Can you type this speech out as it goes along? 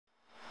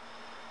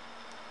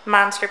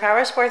Monster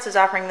Powersports is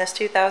offering this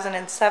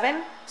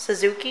 2007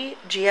 Suzuki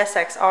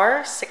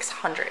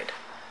GSX-R600.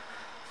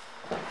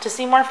 To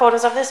see more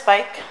photos of this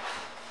bike,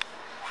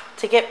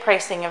 to get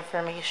pricing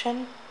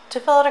information, to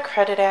fill out a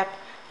credit app,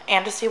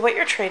 and to see what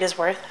your trade is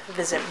worth,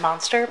 visit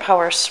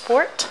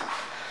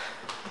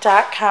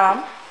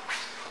monsterpowersport.com.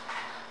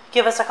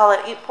 Give us a call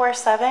at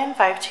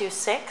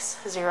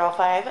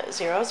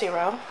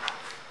 847-526-0500.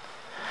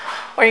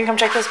 Or you can come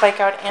check this bike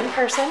out in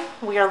person.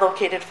 We are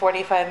located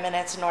 45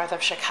 minutes north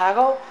of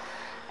Chicago,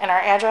 and our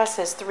address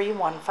is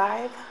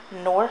 315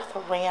 North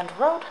Rand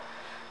Road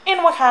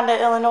in Wauconda,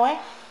 Illinois.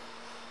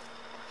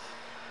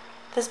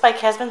 This bike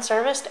has been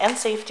serviced and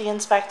safety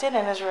inspected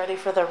and is ready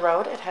for the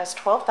road. It has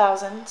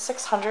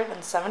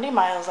 12,670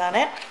 miles on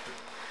it.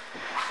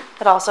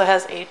 It also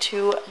has a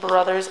Two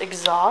Brothers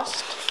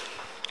exhaust.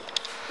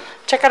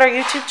 Check out our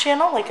YouTube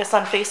channel, like us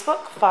on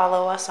Facebook,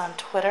 follow us on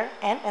Twitter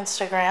and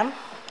Instagram.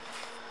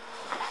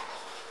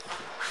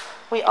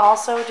 We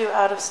also do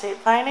out-of-state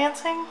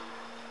financing,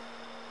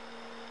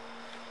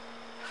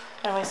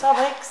 and we sell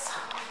bikes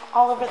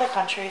all over the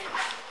country.